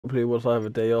Probably once I have a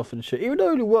day off and shit. Even though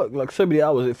I only work like so many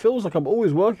hours, it feels like I'm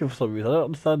always working for some reason. I don't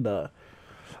understand that.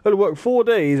 I only work 4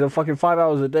 days and fucking 5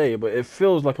 hours a day, but it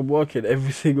feels like I'm working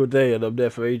every single day and I'm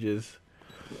there for ages.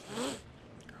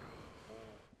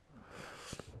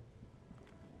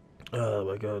 Oh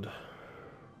my god.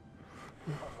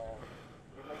 You're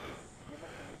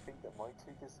making me think that my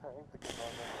tooth is hurting because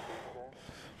I'm never there.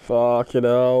 Fucking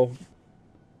hell.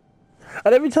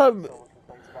 And every time, Someone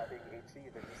complains about being itchy,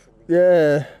 then instantly you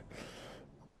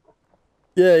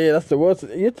yeah, yeah, that's the worst.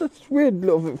 Yeah, that's a weird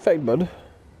little effect, man. it's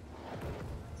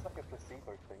like a placebo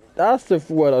thing, isn't it? That's the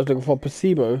word I was looking for,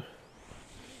 placebo.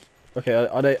 Okay,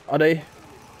 are they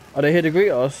here to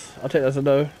greet us? I'll take that as a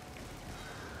no. Don't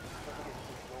forget this is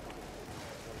normal difficulty,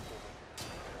 it's very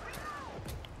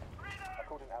common. I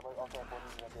called in ammo, I'll grab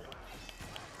one, you grab the other.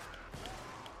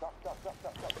 Duck.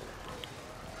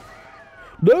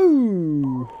 No! Oh,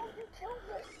 you killed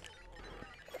me!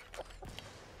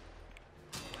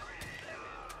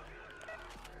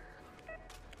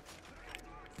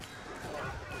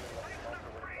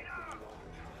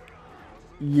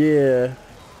 Yeah.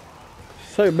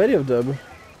 So many of them.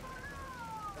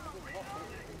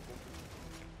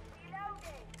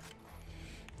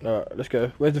 Alright, let's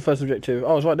go. Where's the first objective?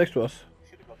 Oh, it's right next to us. You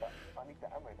should have got that. I need the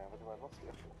ammo now, but I lost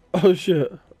it. Oh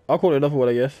shit. I'll call it another one,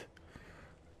 I guess.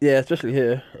 Yeah, especially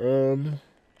here.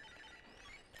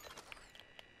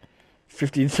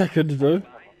 15 seconds though.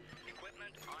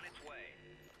 Equipment on its way.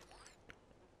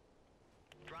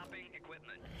 Dropping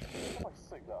equipment. Look at my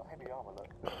suit, that heavy armor, look.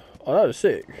 Oh, that was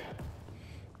sick.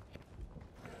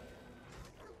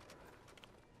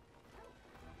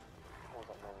 What was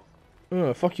that noise?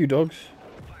 Oh, fuck you, dogs.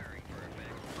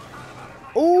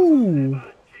 Oh!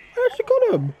 I actually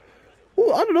got him!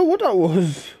 Oh, I don't know what that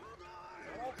was.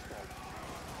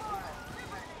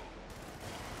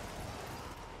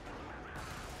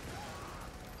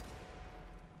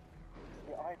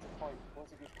 Yeah, I had to fight,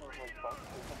 once it gets called like bump,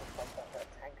 there's like a bump, that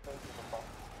tank version of a bump.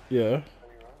 Yeah.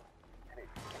 Earlier on, and it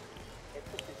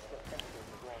took this little chemical in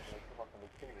the ground and they come up and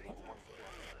they kill you in like one shot.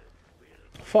 Fuck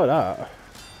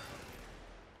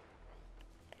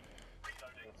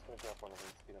that. Let's go grab one of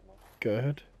these, if you don't mind. Go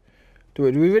ahead. Do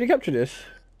we really capture this?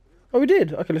 Oh, we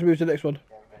did. Okay, let's move to the next one.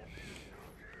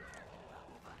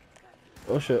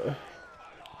 Oh shit.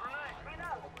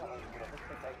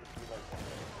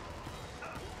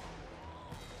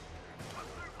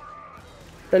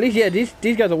 At least, yeah, these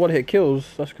guys are one-hit kills.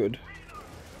 That's good.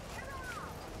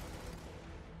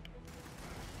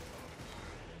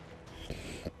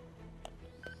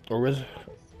 Or is?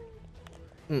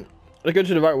 Let's go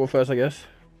to the right wall first, I guess.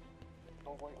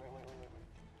 Oh, wait.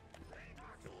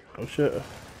 Oh shit.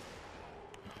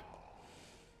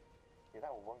 Yeah,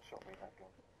 that will one-shot me, that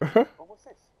gun. Oh, what's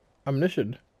this?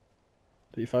 Ammunition.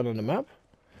 That you found on the map?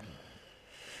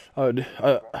 I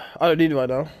don't need it right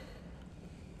now.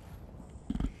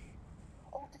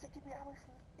 Oh, did it give me ammo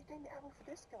for... It gave me ammo for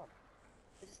this gun.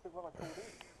 This is the one I called in.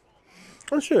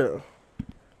 Oh shit.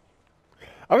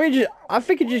 I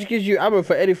think it just gives you ammo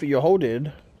for anything you're holding.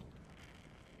 I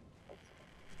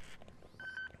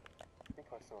think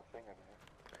I saw a thing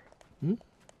over here.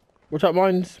 Watch out,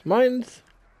 mines. Mines.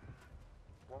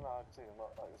 No, I didn't see them.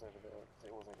 It was over there.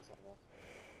 It was over something else.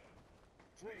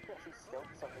 Do you know you can actually stealth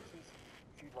some missions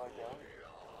if you lie down?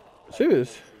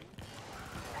 Serious?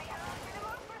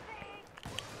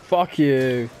 Fuck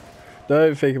you.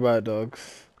 Don't think about it,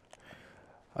 dogs.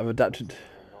 I've adapted.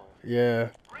 Yeah. You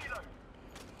can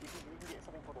get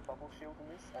something called a bubble shield in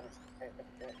this, and the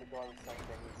guy was saying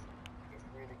that it's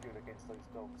really good against those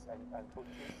dogs and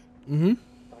butchers. Mm-hmm.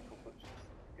 Something called butchers,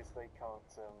 because they can't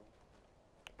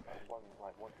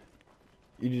one.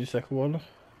 You do the second one.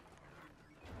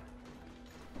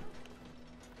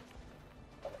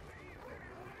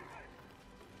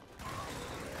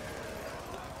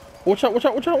 Watch out, watch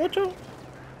out, watch out, watch out! Oh,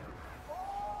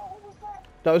 what was that?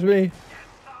 That was me.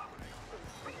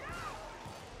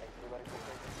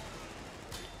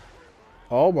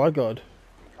 Oh my god.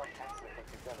 You can't cancel it once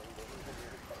you've done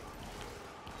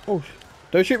it. Oh,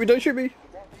 don't shoot me, don't shoot me!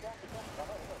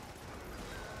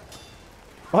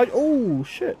 Oh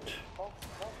shit.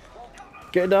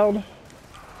 Get down.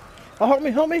 Oh, help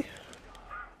me, help me!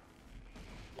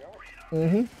 Mm-hmm.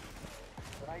 Grenade,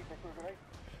 they threw a grenade.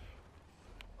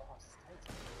 Oh,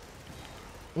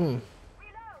 Mm.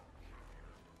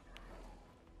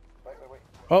 Wait.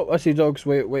 Oh, I see dogs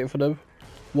waiting for them.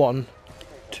 1,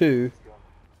 2,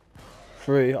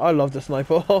 3. I love the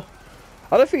sniper.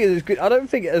 I don't think it is good. I don't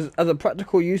think as a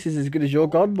practical use is as good as your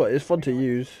gun, but it's fun to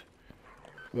use.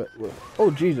 Wait.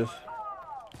 Oh Jesus!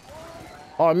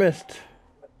 Oh, I missed.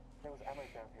 There was ammo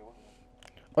down here, wasn't there?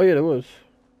 Oh yeah, there was.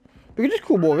 We can just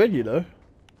call more in, you know. No,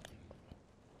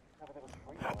 but there was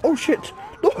 3 more. Oh shit!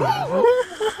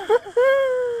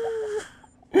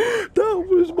 That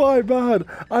was my bad.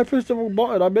 I pressed the wrong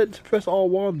button. I meant to press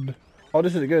R1. Oh,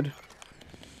 this is good.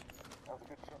 That was a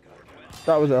good shot,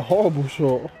 though. That was a horrible shot.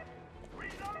 Oh,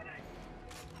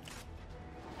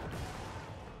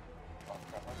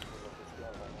 crap, I should have let this go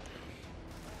right now.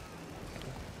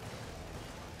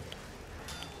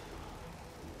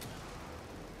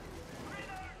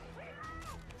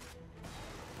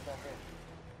 Down here.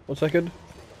 1 second.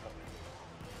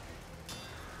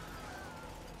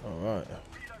 Alright.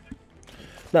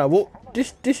 Now, what?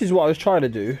 This is what I was trying to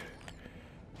do.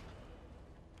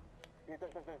 Yeah,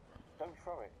 don't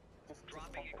throw it. Just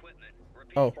Dropping tap it. equipment.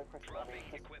 Repeat. Oh. Don't press it. I Dropping mean,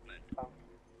 just equipment.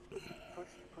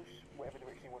 push whatever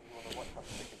direction you want on the right button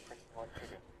stick and press the right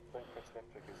trigger. Don't press left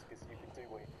triggers because you can do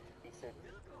what he said.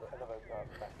 Another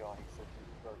that guy he said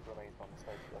throw grenades by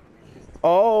mistake. Like, use this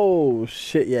Oh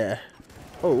shit! Yeah.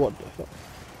 Oh, what the fuck?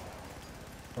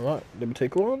 Alright, let me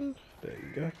take one. There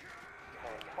you go.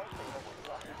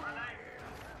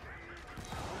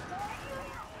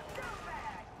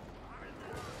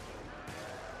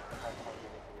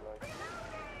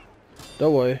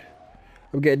 Don't worry.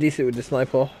 I'm getting decent with the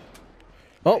sniper.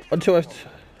 Oh, until I...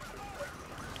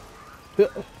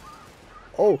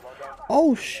 Oh.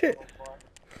 Oh, shit.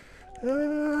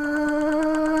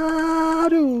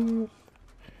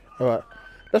 Alright.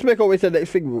 Let's make our way to the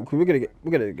next thing, because we're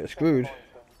gonna get screwed.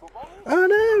 Oh,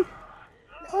 no.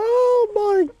 Oh,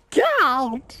 my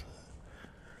God.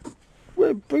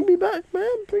 Wait, bring me back,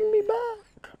 man. Bring me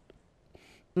back.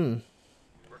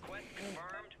 Request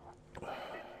confirmed.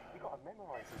 You gotta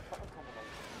memorize these button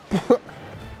combinations.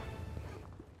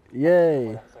 Yay.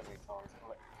 So many times,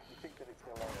 like, you think that it's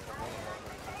gonna land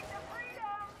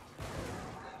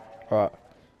somewhere. Alright.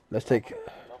 Let's take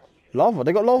lava.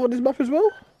 They got lava on this map as well?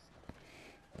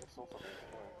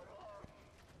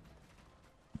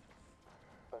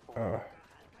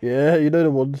 Yeah, you know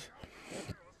the ones.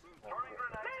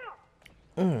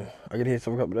 I can hear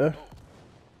something up there.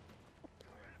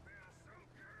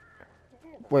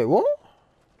 Wait, what?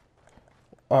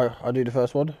 I'll do the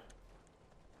first one.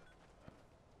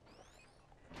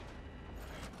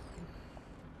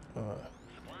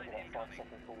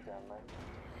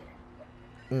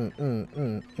 Do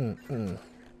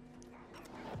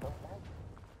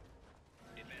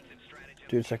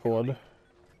the second one.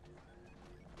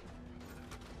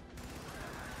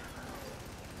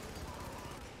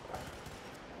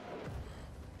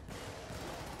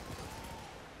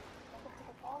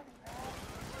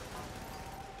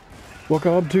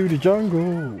 Welcome to the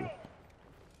jungle.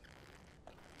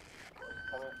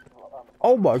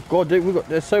 Oh my god, dude,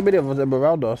 there's so many of them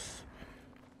around us.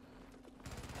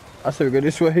 I say we go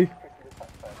this way.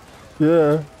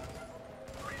 Yeah.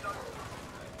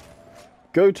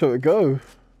 Go to it, go.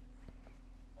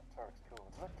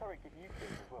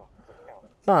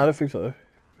 Nah, I don't think so.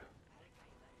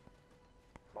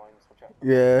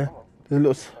 Yeah. There's a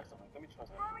little...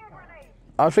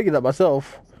 I was thinking that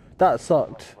myself. That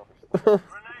sucked. Let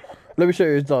me show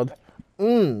you it's done.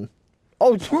 Oh,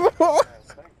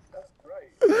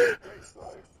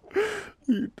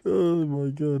 oh my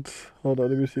god. Hold on,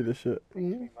 let me see this shit.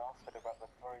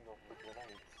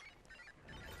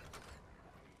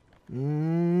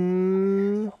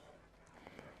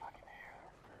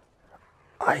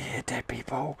 I hear dead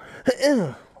people.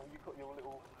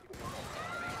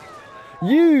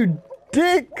 You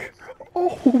dick!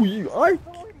 Oh,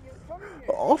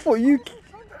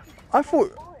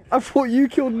 I thought you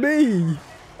killed me.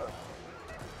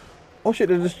 Oh shit!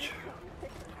 They're just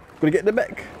gonna get in the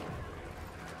mech.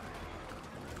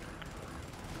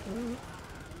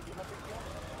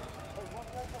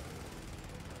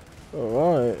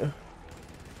 All right.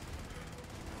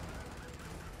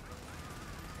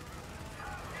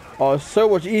 Oh, it's so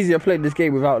much easier playing this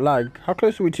game without lag. How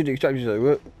close are we to the extraction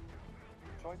zone?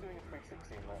 Try doing a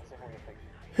 360 in that, see how it takes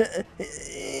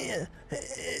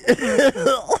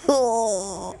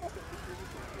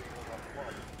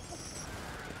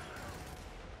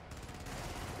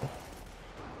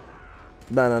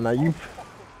No, you...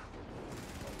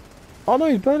 Oh no,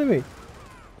 he's burning me.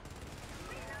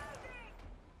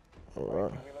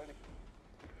 Alright.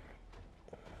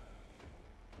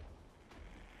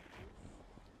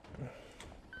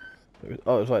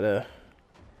 Oh, it's right there.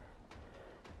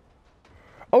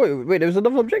 Oh wait, there was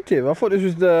another objective. I thought this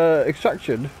was the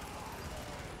extraction.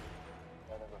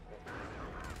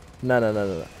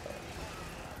 No.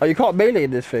 Oh, you can't melee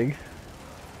in this thing.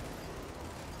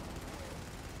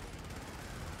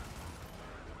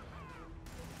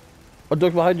 Oh,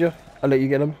 dog's behind you. I'll let you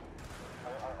get him.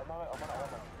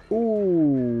 Ooh.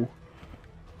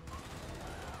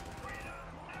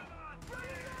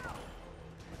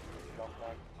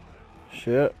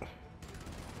 Shit.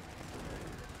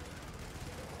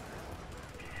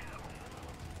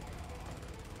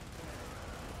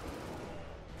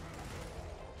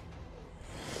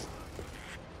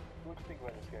 What do you think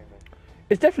about this game then?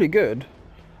 It's definitely good.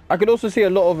 I could also see a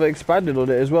lot of expanding on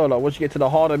it as well. Like once you get to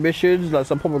the harder missions, like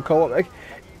some proper co-op. Like,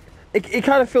 it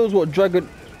kind of feels what Dragon.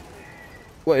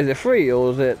 What is it? Free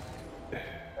or is it? No,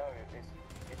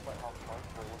 it's like half price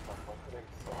for it was half price, but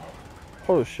it's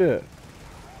Oh shit.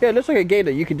 Yeah, it looks like a game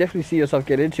that you can definitely see yourself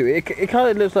getting into. It kind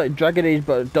of looks like Dragon Age,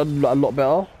 but done a lot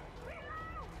better.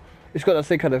 It's got that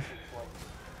same kind of.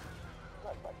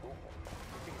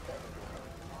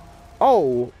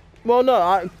 Oh, well,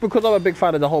 no, because I'm a big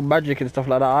fan of the whole magic and stuff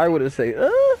like that. I wouldn't say.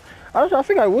 I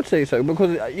think I would say so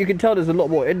because you can tell there's a lot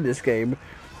more in this game.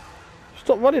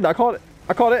 Stop running! I can't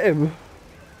hit him.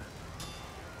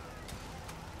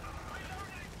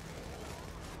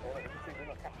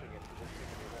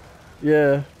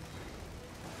 Yeah.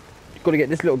 Got to get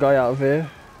this little guy out of here.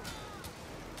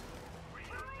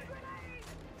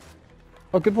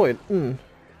 Oh, good point.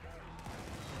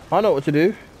 I know what to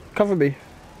do. Cover me.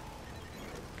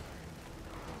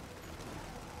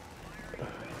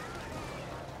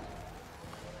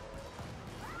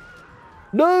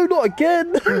 No, not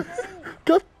again!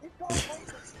 God.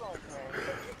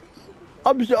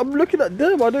 I'm looking at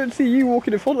them. I don't see you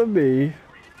walking in front of me.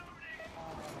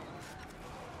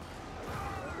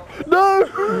 No!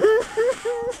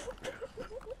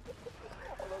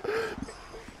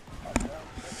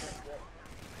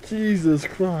 Jesus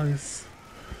Christ.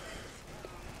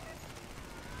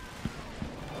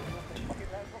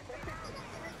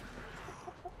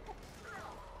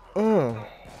 I'm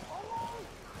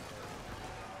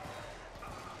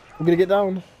gonna get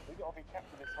down. We gotta be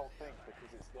captain this whole thing because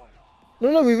it's gone.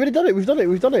 No, we've already done it. We've done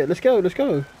it. Let's go.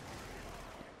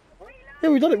 Yeah,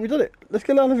 we've done it. Let's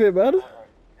get out of here, man.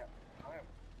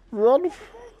 Run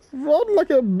like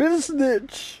a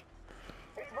business.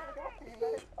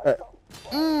 Man,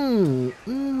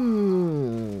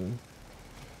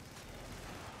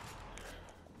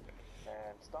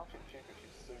 Starship Trooper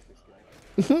should sue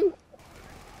this game.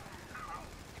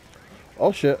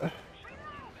 Oh shit.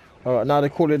 Alright, now they're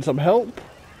calling some help.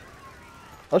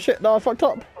 Oh shit, no, I fucked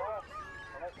up.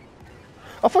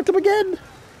 I fucked up again.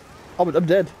 I'm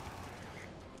dead.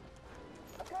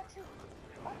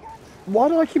 Why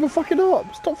do I keep on fucking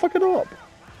up? Stop fucking up.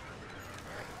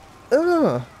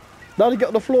 Now they get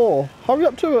on the floor. Hurry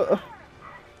up to it.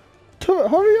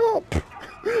 Hurry up.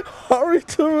 Hurry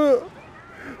to it.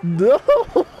 No.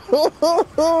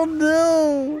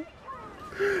 No.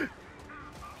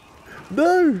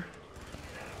 No.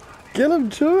 Get him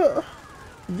to it.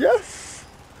 Yes.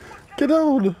 Get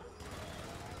on.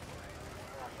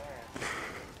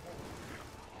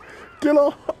 Get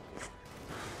on.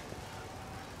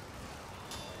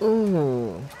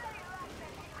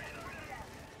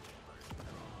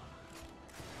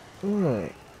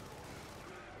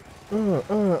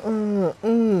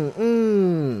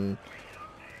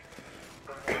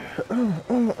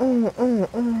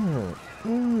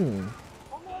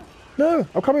 No,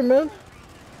 I'm coming, man.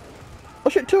 Oh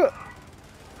shit, to it.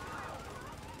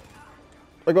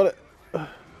 I got it.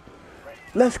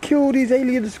 Let's kill these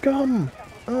alien scum.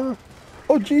 Oh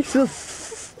Jesus.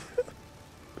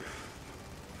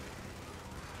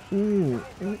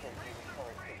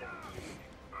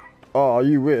 Oh,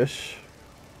 you wish.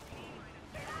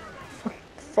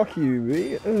 Fuck you,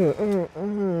 me.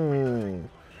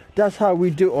 That's how we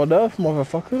do it on Earth,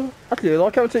 motherfucker. Actually, I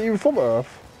can't take you from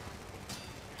Earth.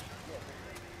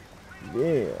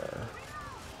 Yeah.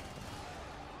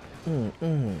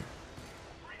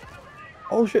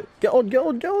 Oh shit! Get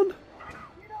on!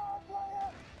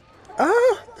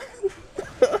 Ah!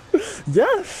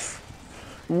 Yes!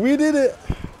 We did it!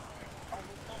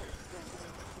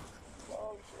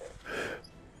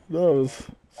 That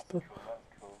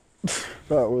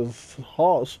was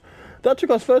harsh. That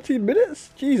took us 13 minutes?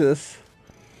 Jesus.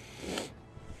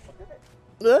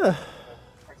 Yeah.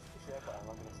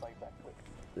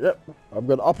 Yep. I'm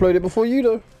gonna upload it before you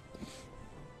do.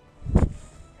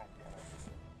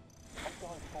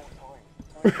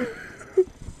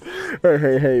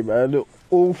 Hey, man.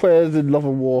 All fair in love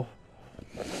and war.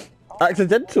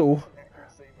 Accidental.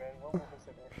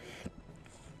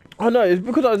 I know, it's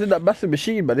because I was in that massive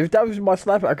machine, man. If that was my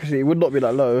sniper accuracy, it would not be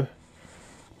that low.